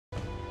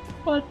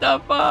What the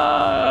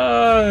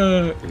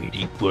fuck?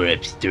 Waiting for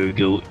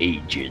Abstergo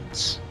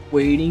agents.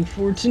 Waiting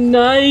for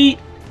tonight.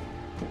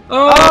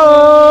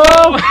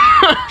 Oh!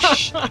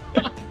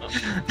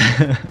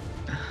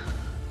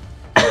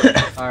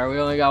 Alright, we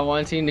only got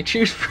one team to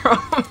choose from.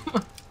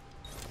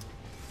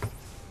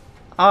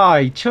 Oh,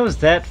 he chose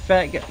that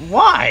fat guy.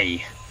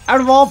 Why? Out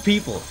of all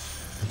people.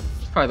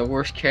 He's probably the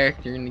worst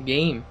character in the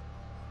game.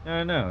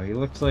 I know, he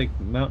looks like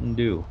Mountain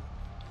Dew.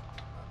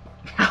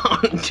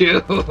 Mountain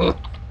Dew. Look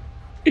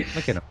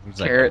at him. He's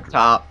like Carrot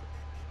Top.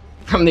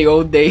 From the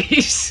old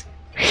days.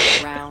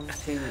 Round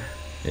 2.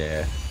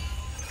 Yeah.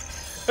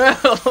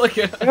 Look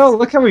at us. Oh,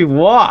 look how he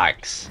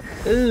walks.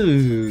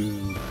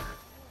 Ooh.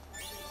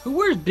 Who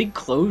wears big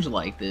clothes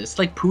like this?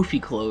 Like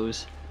poofy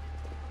clothes.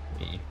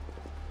 Me.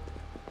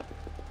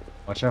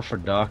 Watch out for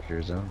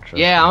doctors. I don't trust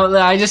Yeah, them.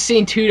 I just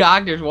seen two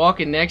doctors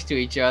walking next to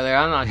each other.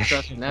 I'm not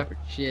trusting that for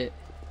shit.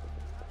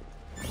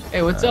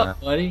 Hey, what's up,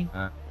 buddy?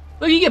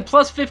 Look, you get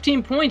plus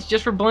 15 points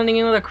just for blending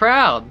in with the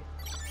crowd.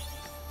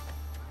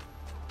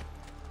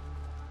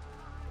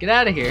 Get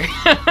out of here.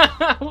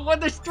 What?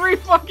 There's 3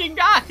 fucking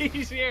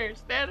guys here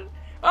standing.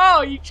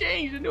 Oh, you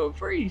changed into a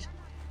priest.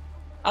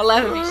 I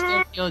laugh if he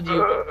still killed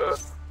you.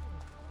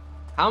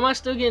 How am I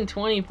still getting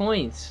 20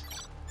 points?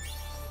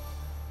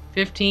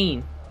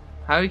 15.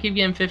 How do we keep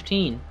getting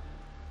 15?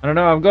 I don't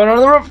know. I'm going on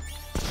the roof.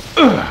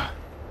 Ugh.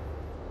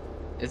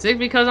 Is it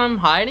because I'm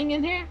hiding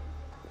in here?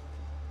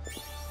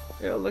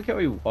 Yo, look how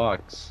he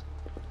walks.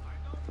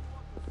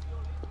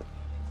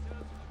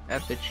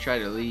 That bitch tried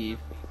to leave.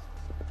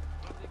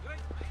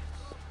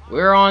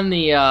 We're on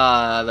the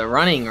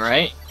running,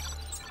 right?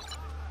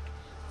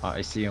 Oh,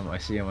 I see him. I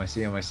see him. I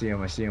see him. I see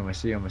him. I see him. I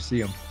see him. I see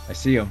him. I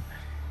see him.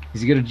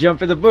 He's gonna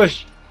jump in the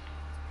bush.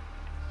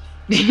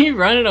 You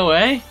running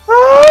away?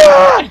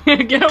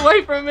 Get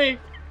away from me!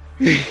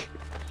 Look!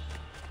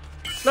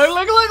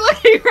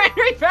 He ran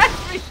right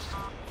past me!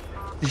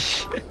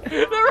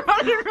 They're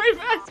running right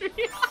past me!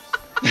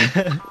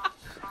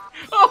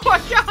 Oh my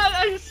god,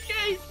 I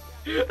escaped!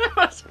 That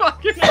was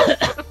fucking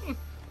awesome!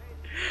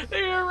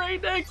 They were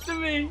right next to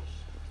me!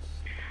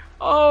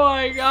 Oh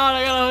my god,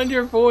 I got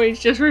 100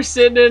 points just for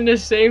sitting in the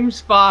same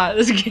spot.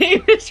 This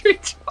game is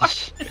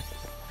retarded.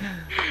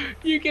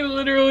 You can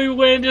literally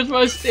win just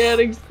by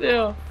standing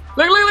still.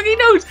 Look, he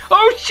knows!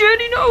 Oh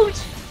shit, he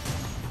knows!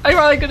 I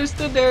probably could have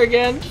stood there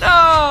again. No!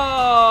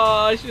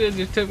 I should have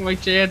just took my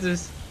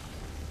chances.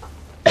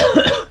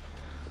 I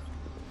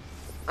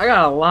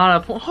got a lot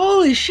of points.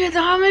 Holy shit,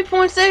 how many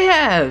points they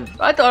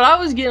have? I thought I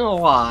was getting a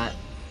lot.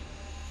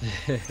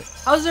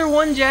 How's there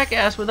one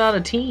jackass without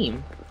a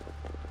team?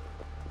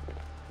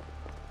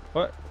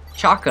 What?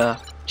 Chaka.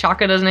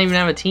 Chaka doesn't even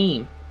have a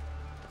team.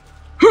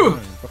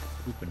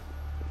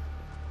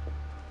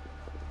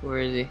 Where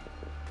is he?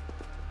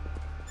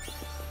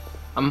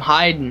 I'm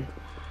hiding.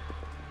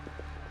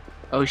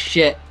 Oh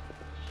shit.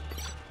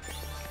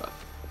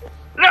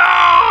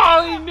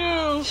 No! He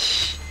knew!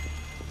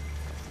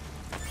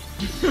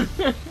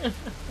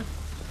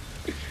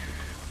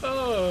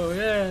 Oh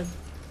man.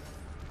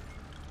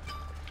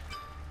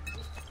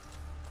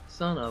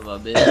 Son of a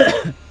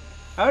bitch.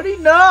 How'd he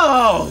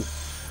know?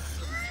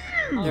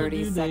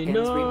 30 seconds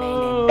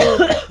know?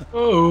 remaining.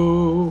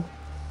 Oh.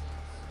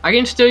 I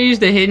can still use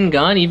the hidden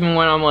gun even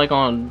when I'm like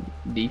on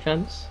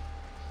defense.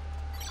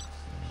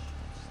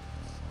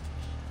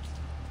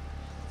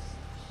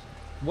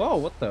 Whoa,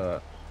 what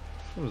the?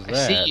 What was that? I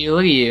see you,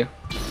 look at you.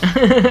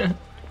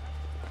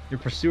 Your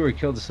pursuer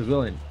killed a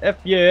civilian. F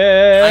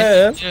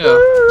yeah! I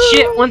do.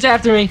 Shit, one's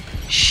after me.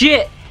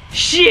 Shit!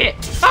 Shit!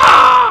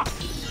 Ah!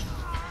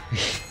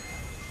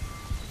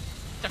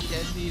 Stuck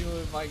that needle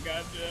in my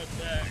goddamn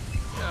neck.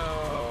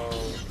 No.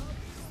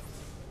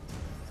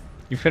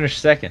 You finished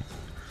second.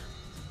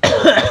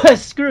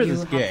 Screw You this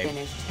have game.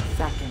 finished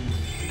second.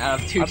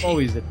 Out of 2 I'm teams.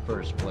 always in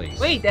first place.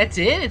 Wait, that's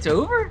it? It's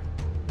over?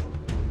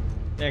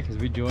 Yeah, because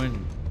we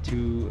joined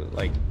 2,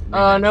 like...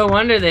 Oh, no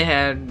wonder they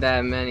had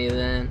that many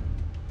then.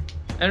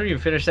 I didn't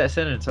even finish that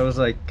sentence. I was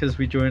like, because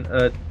we joined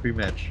a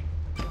rematch.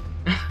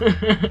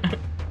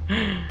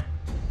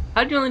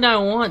 How'd you only die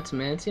once,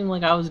 man? It seemed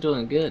like I was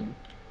doing good.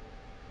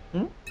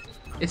 Hmm?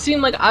 It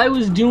seemed like I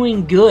was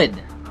doing good.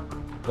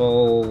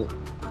 Well,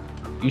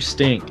 you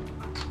stink.